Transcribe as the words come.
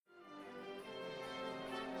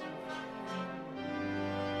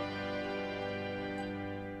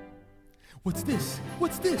What's this?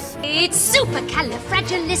 What's this? It's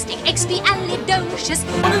supercalifragilisticexpialidocious.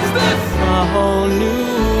 What is this? A whole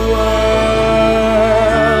new world.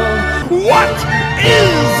 What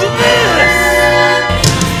is this?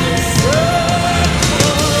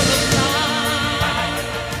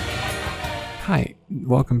 Hi,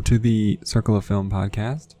 welcome to the Circle of Film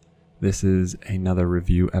podcast. This is another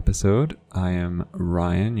review episode. I am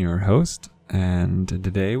Ryan, your host, and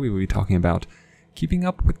today we will be talking about Keeping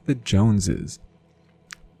Up with the Joneses.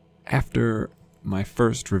 After my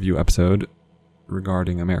first review episode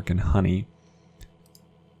regarding American Honey,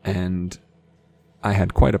 and I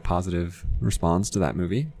had quite a positive response to that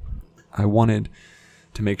movie, I wanted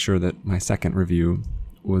to make sure that my second review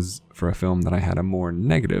was for a film that I had a more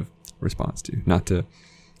negative response to. Not to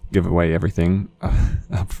give away everything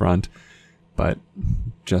up front, but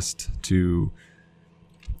just to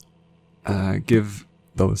give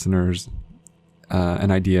the listeners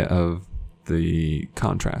an idea of the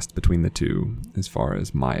contrast between the two as far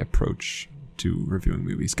as my approach to reviewing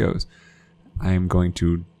movies goes. I am going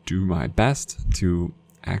to do my best to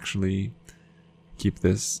actually keep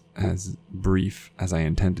this as brief as I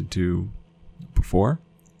intended to before,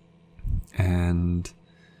 and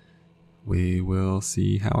we will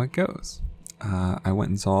see how it goes. I went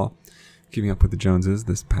and saw Keeping Up with the Joneses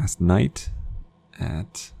this past night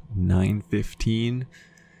at 9:15,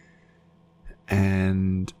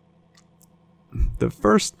 and the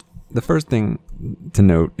first thing to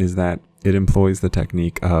note is that it employs the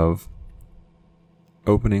technique of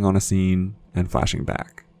opening on a scene and flashing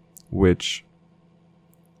back, which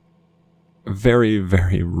very,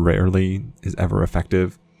 very rarely is ever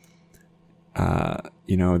effective.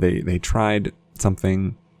 They tried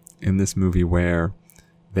something in this movie where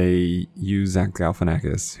they use Zach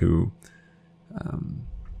Galifianakis, who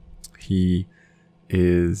he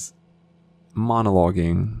is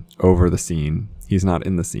monologuing over the scene. He's not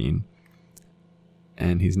in the scene,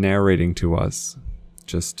 and he's narrating to us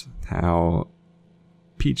just how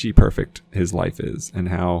peachy perfect his life is, and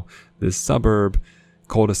how this suburb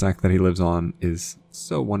cul-de-sac that he lives on is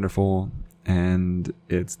so wonderful, and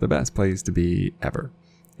it's the best place to be ever.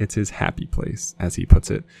 It's his happy place, as he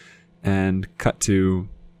puts it. And cut to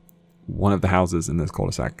one of the houses in this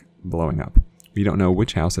cul-de-sac blowing up. We don't know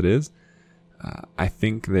which house it is. I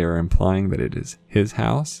think they're implying that it is his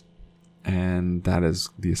house, and that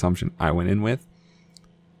is the assumption I went in with.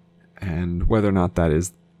 And whether or not that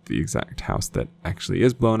is the exact house that actually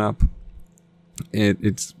is blown up,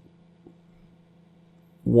 it's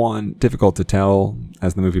one, difficult to tell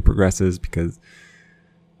as the movie progresses because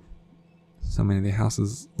so many of the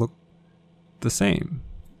houses look the same.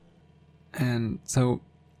 And so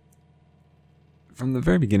from the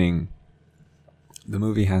very beginning, the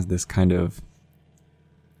movie has this kind of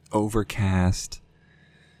overcast,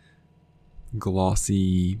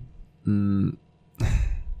 glossy,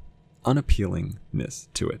 unappealingness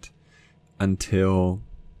to it until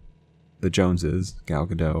the Joneses, Gal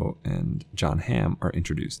Gadot and Jon Hamm, are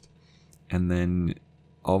introduced. And then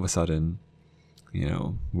all of a sudden,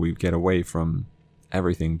 we get away from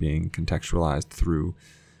everything being contextualized through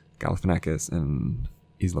Galifianakis and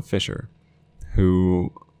Isla Fisher,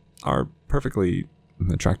 who are perfectly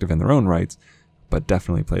attractive in their own rights, but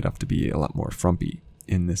definitely played up to be a lot more frumpy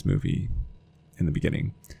in this movie in the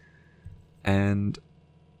beginning. And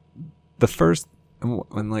the first,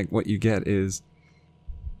 what you get is,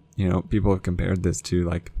 people have compared this to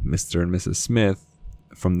like Mr. and Mrs. Smith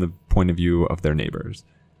from the point of view of their neighbors.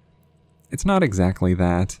 It's not exactly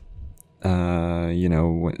that,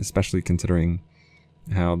 especially considering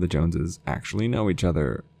how the Joneses actually know each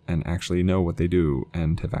other and actually know what they do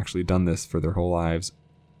and have actually done this for their whole lives,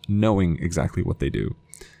 knowing exactly what they do.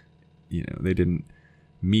 They didn't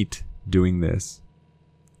meet doing this,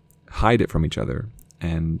 hide it from each other,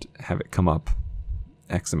 and have it come up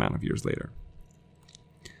X amount of years later.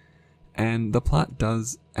 And the plot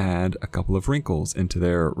does add a couple of wrinkles into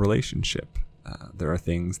their relationship. There are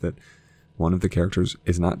things that one of the characters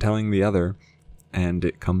is not telling the other, and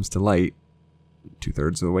it comes to light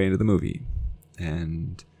 2/3 of the way into the movie.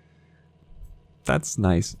 And that's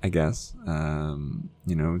nice, I guess.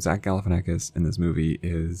 Zach Galifianakis in this movie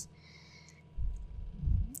is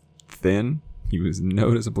thin. He was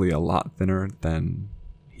noticeably a lot thinner than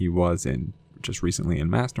he was in just recently in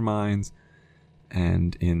Masterminds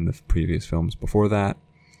and in the previous films before that.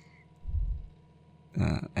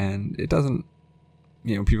 And it doesn't,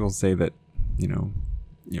 people say that,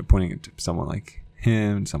 pointing it to someone like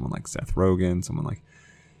him, someone like Seth Rogen, someone like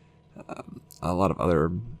a lot of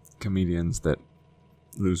other comedians that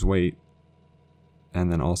lose weight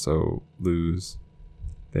and then also lose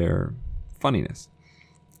their funniness.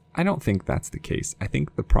 I don't think that's the case. I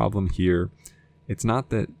think the problem here, it's not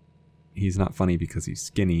that he's not funny because he's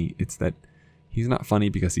skinny. It's that he's not funny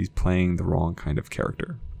because he's playing the wrong kind of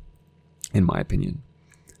character, in my opinion.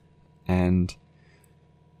 And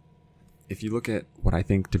if you look at what I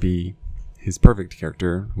think to be his perfect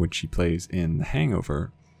character, which he plays in The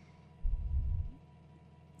Hangover,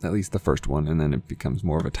 at least the first one, and then it becomes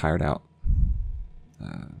more of a tired out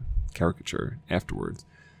caricature afterwards.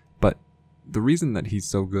 But the reason that he's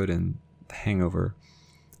so good in The Hangover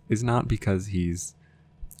is not because he's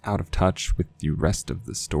out of touch with the rest of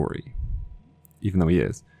the story, even though he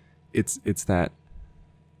is. It's that,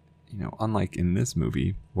 unlike in this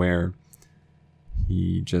movie where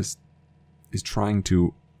he just is trying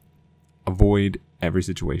to avoid every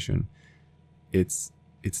situation, it's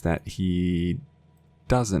that he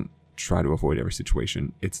doesn't try to avoid every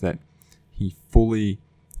situation. It's that he fully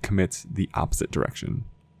commits the opposite direction.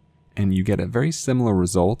 And you get a very similar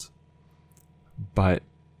result, but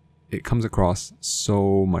it comes across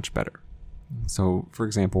so much better. So, for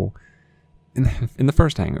example, in the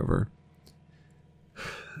first Hangover,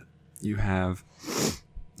 you have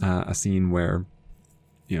a scene where,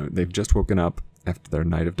 they've just woken up after their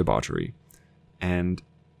night of debauchery, and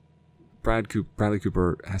Bradley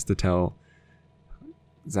Cooper has to tell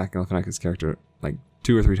Zach Galifianakis' character like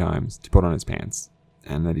 2 or 3 times to put on his pants,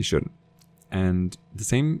 and that he shouldn't. And the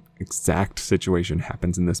same exact situation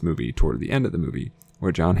happens in this movie toward the end of the movie,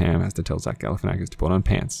 where Jon Hamm has to tell Zach Galifianakis to put on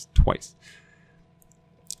pants twice.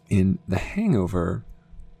 In The Hangover,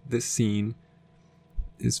 this scene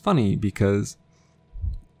is funny because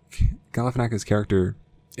Galifianakis' character,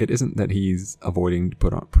 it isn't that he's avoiding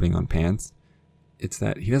putting on pants. It's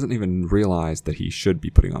that he doesn't even realize that he should be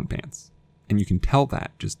putting on pants. And you can tell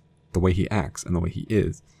that just the way he acts and the way he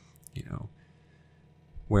is,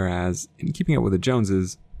 Whereas in Keeping Up with the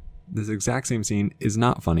Joneses, this exact same scene is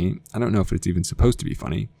not funny. I don't know if it's even supposed to be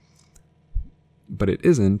funny, but it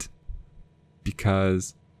isn't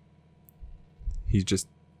because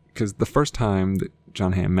because the first time that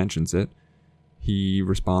Jon Hamm mentions it, he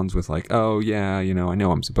responds with like, oh yeah, I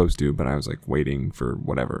know I'm supposed to, but I was like waiting for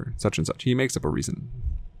whatever, such and such. He makes up a reason.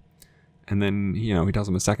 And then, he tells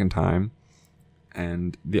him a second time,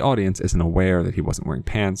 and the audience isn't aware that he wasn't wearing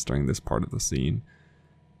pants during this part of the scene.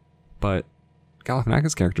 But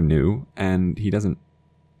Galifianakis' character knew, and he doesn't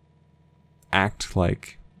act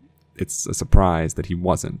like it's a surprise that he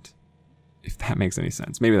wasn't, if that makes any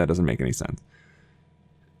sense. Maybe that doesn't make any sense.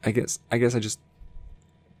 I guess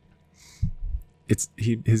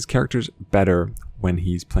his character's better when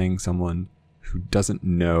he's playing someone who doesn't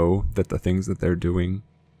know that the things that they're doing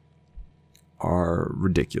are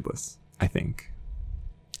ridiculous, I think.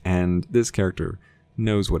 And this character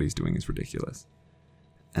knows what he's doing is ridiculous.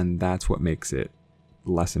 And that's what makes it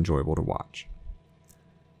less enjoyable to watch.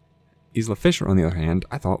 Isla Fisher, on the other hand,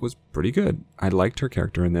 I thought was pretty good. I liked her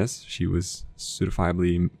character in this. She was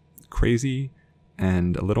certifiably crazy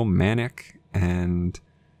and a little manic and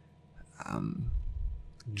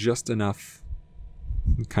just enough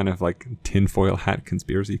kind of like tinfoil hat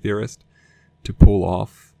conspiracy theorist to pull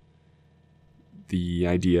off the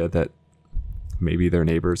idea that maybe their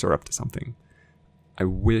neighbors are up to something. I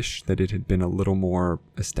wish that it had been a little more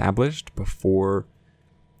established before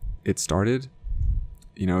it started.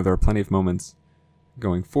 There are plenty of moments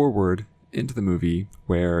going forward into the movie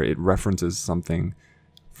where it references something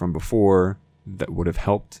from before that would have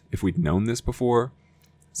helped if we'd known this before.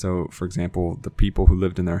 So, for example, the people who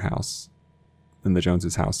lived in their house, in the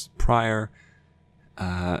Joneses' house prior,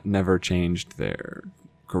 never changed their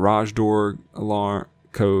garage door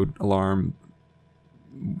code alarm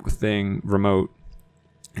thing, remote,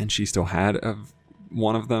 and she still had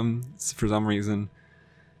one of them for some reason.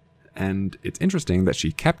 And it's interesting that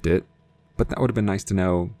she kept it, but that would have been nice to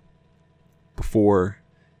know before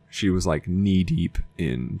she was like knee deep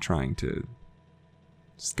in trying to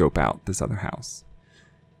scope out this other house.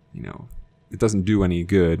 It doesn't do any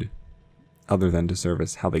good other than to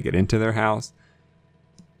service how they get into their house,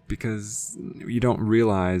 because you don't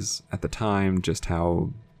realize at the time just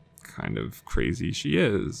how kind of crazy she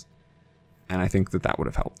is. And I think that would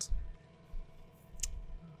have helped.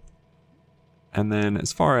 And then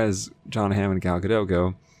as far as Jon Hamm and Gal Gadot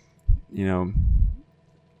go,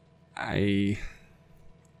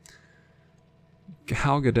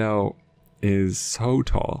 Gal Gadot is so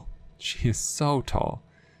tall. She is so tall.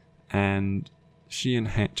 And she and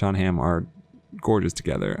Jon Hamm are gorgeous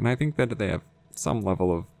together. And I think that they have some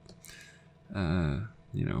level of,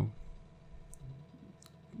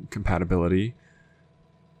 compatibility.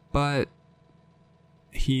 But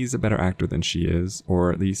he's a better actor than she is,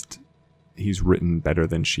 or at least he's written better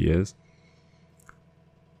than she is.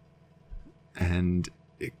 and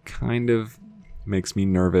it kind of makes me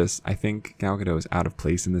nervous. I think Gal Gadot is out of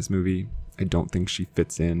place in this movie. I don't think she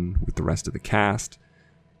fits in with the rest of the cast,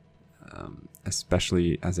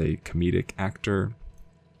 especially as a comedic actor.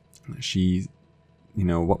 She,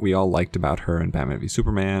 what we all liked about her in Batman v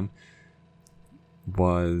Superman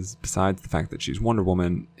was, besides the fact that she's Wonder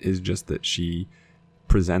Woman, is just that she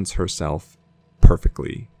presents herself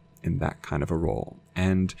perfectly in that kind of a role.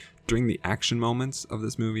 And during the action moments of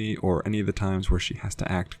this movie, or any of the times where she has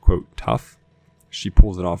to act, quote, tough, she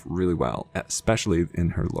pulls it off really well, especially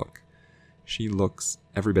in her look. She looks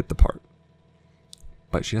every bit the part.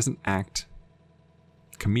 But she doesn't act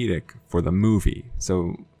comedic for the movie.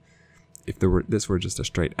 So if this were just a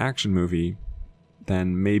straight action movie,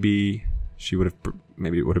 then maybe it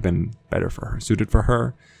would have been better for her, suited for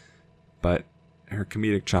her. But her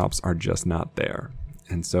comedic chops are just not there.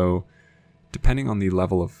 And so, depending on the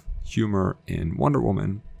level of humor in Wonder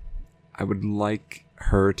Woman, I would like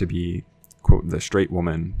her to be, quote, the straight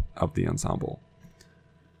woman of the ensemble.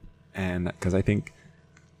 And because I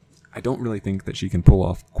don't really think that she can pull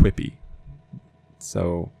off quippy.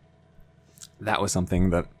 So that was something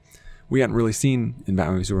that we hadn't really seen in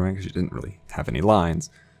Batman v Superman, because she didn't really have any lines.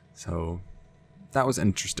 So that was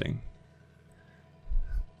interesting.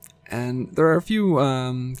 And there are a few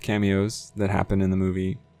cameos that happen in the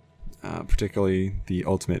movie, particularly the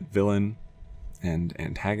ultimate villain and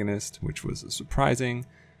antagonist, which was surprising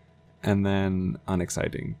and then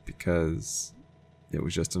unexciting because it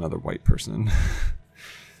was just another white person.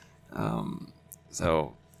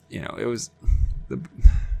 So, it was the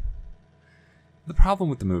problem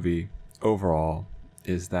with the movie overall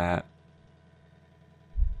is that,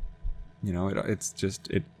 it's just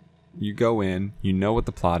you go in, you know what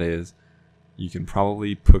the plot is, you can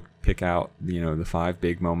probably pick out, the 5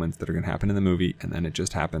 big moments that are going to happen in the movie, and then it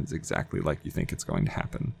just happens exactly like you think it's going to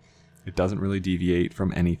happen. It doesn't really deviate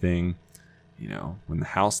from anything. When the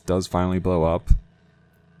house does finally blow up,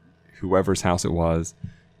 whoever's house it was,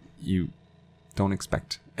 you don't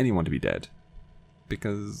expect anyone to be dead,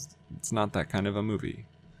 because it's not that kind of a movie.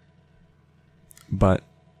 But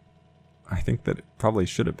I think that it probably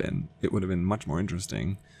should have been. It would have been much more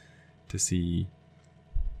interesting to see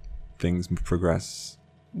things progress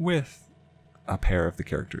with a pair of the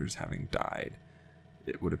characters having died.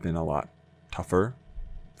 It would have been a lot tougher,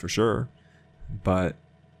 for sure, but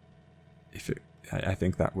I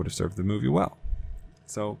think that would have served the movie well.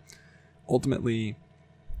 So ultimately,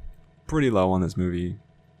 pretty low on this movie.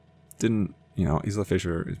 Isla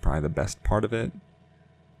Fisher is probably the best part of it,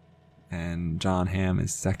 and Jon Hamm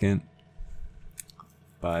is second,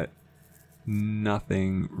 but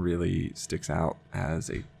nothing really sticks out as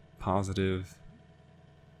a positive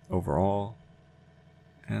overall,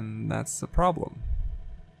 and that's a problem.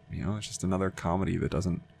 It's just another comedy that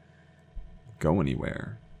doesn't go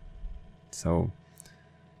anywhere. So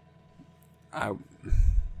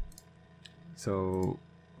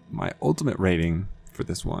my ultimate rating for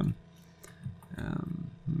this one,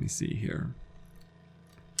 let me see here.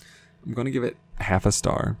 I'm going to give it half a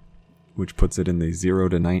star, which puts it in the 0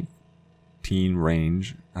 to 19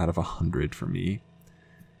 range out of 100 for me.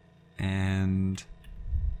 And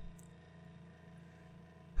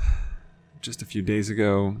just a few days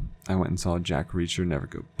ago, I went and saw Jack Reacher Never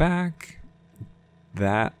Go Back.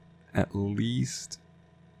 That at least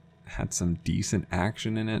had some decent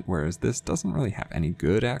action in it, whereas this doesn't really have any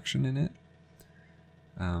good action in it.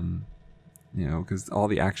 Because all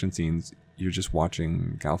the action scenes, you're just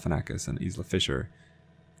watching Galifianakis and Isla Fisher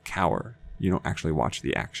cower. You don't actually watch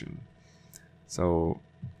the action. So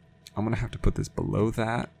I'm going to have to put this below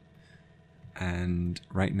that. And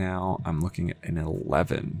right now I'm looking at an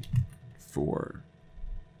 11 for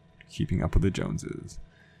Keeping Up with the Joneses.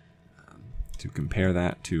 To compare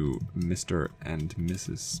that to Mr. and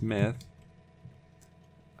Mrs. Smith,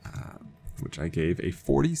 which I gave a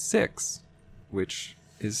 46, which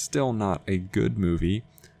is still not a good movie,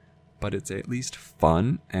 but it's at least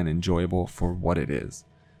fun and enjoyable for what it is.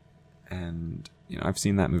 And, I've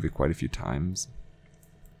seen that movie quite a few times,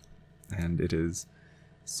 and it is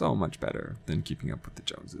so much better than Keeping Up with the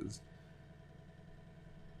Joneses.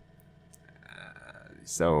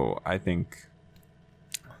 So I think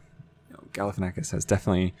Galifianakis has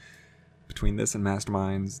definitely, between this and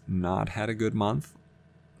Masterminds, not had a good month,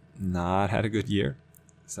 not had a good year.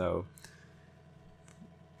 So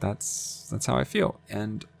that's how I feel.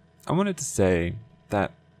 And I wanted to say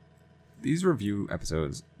that these review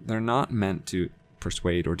episodes, they're not meant to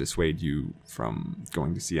persuade or dissuade you from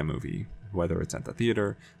going to see a movie, whether it's at the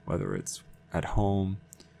theater, whether it's at home,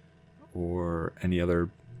 or any other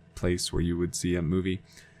place where you would see a movie.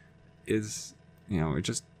 It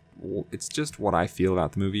just what I feel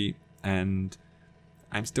about the movie, and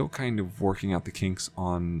I'm still kind of working out the kinks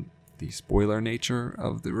on the spoiler nature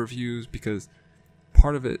of the reviews, because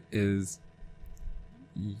part of it is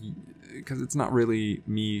because it's not really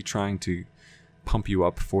me trying to pump you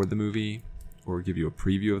up for the movie or give you a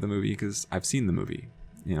preview of the movie, because I've seen the movie.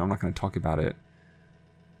 I'm not going to talk about it.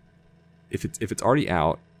 If it's already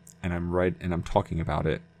out and I'm talking about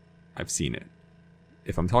it, I've seen it.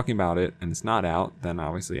 If I'm talking about it and it's not out, then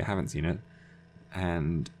obviously I haven't seen it.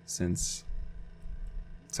 And so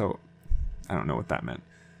I don't know what that meant.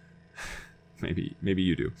 maybe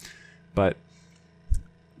you do. But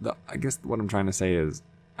I guess what I'm trying to say is,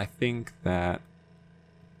 I think that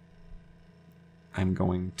I'm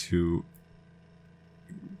going to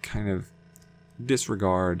kind of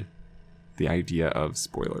disregard the idea of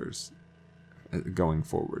spoilers going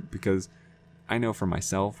forward, because I know for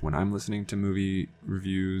myself, when I'm listening to movie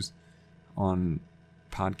reviews on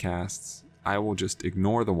podcasts, I will just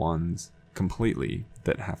ignore the ones completely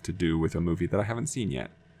that have to do with a movie that I haven't seen yet,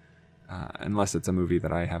 unless it's a movie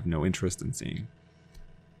that I have no interest in seeing.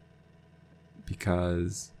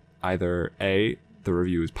 Because either A, the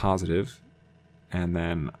review is positive, and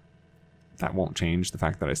then that won't change the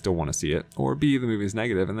fact that I still want to see it, or B, the movie is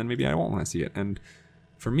negative, and then maybe I won't want to see it. And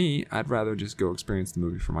for me, I'd rather just go experience the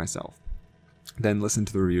movie for myself, then listen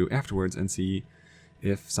to the review afterwards and see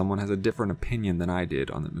if someone has a different opinion than I did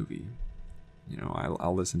on the movie.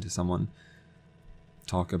 I'll listen to someone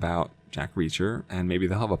talk about Jack Reacher, and maybe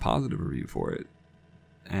they'll have a positive review for it.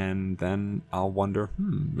 And then I'll wonder,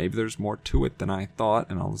 maybe there's more to it than I thought,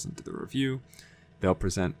 and I'll listen to the review. They'll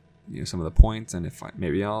present some of the points, and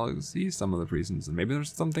maybe I'll see some of the reasons, and maybe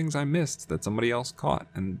there's some things I missed that somebody else caught,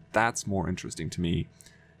 and that's more interesting to me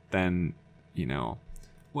than,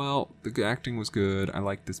 well, the acting was good, I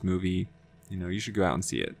like this movie, you should go out and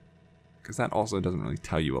see it, because that also doesn't really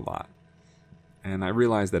tell you a lot. And I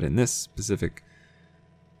realized that in this specific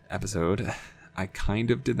episode, I kind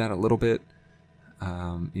of did that a little bit.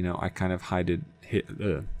 I kind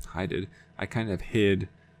of hid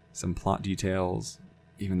some plot details,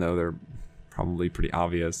 even though they're probably pretty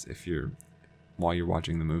obvious while you're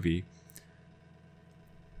watching the movie.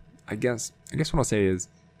 I guess what I'll say is,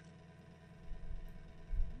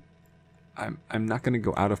 I'm not going to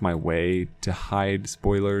go out of my way to hide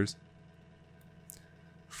spoilers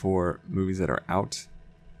for movies that are out,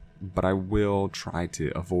 but I will try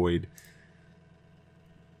to avoid,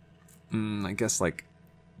 like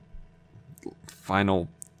final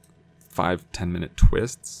 5-10 minute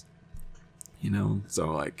twists,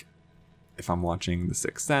 so like if I'm watching The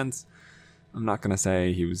Sixth Sense, I'm not going to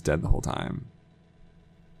say he was dead the whole time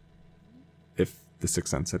if The Sixth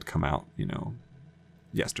Sense had come out,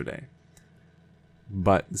 yesterday.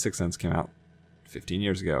 But The Sixth Sense came out 15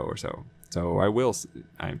 years ago or so. So I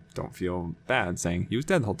don't feel bad saying he was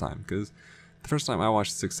dead the whole time, because the first time I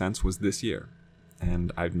watched The Sixth Sense was this year.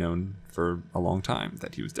 And I've known for a long time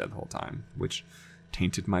that he was dead the whole time, which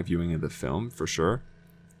tainted my viewing of the film for sure.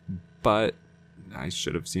 But I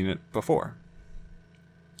should have seen it before.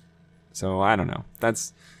 So I don't know.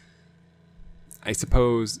 I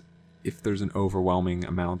suppose if there's an overwhelming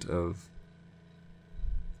amount of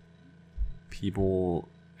people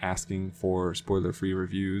asking for spoiler-free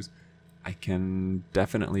reviews, I can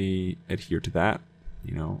definitely adhere to that.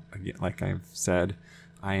 Again, like I've said,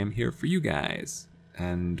 I am here for you guys,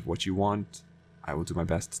 and what you want, I will do my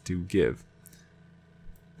best to give.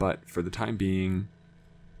 But for the time being,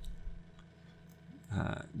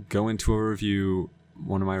 go into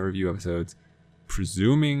one of my review episodes,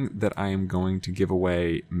 presuming that I am going to give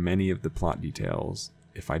away many of the plot details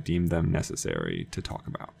if I deem them necessary to talk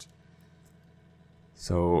about.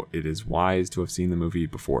 So it is wise to have seen the movie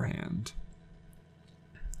beforehand.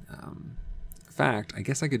 In fact, I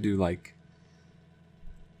guess I could do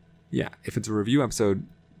if it's a review episode,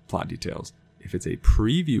 plot details. If it's a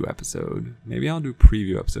preview episode, maybe I'll do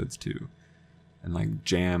preview episodes too, and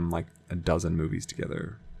jam a dozen movies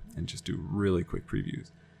together and just do really quick previews.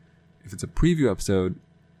 If it's a preview episode,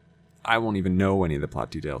 I won't even know any of the plot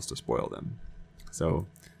details to spoil them. So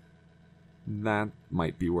that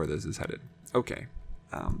might be where this is headed. Okay.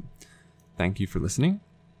 Thank you for listening.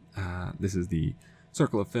 This is the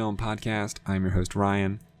Circle of Film podcast. I'm your host,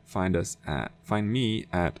 Ryan. Find me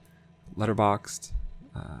at Letterboxd,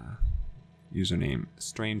 username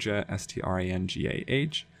Strangah,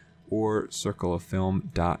 Strangah, or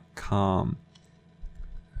circleoffilm.com.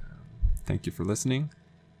 Thank you for listening,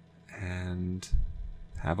 and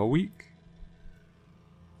have a week.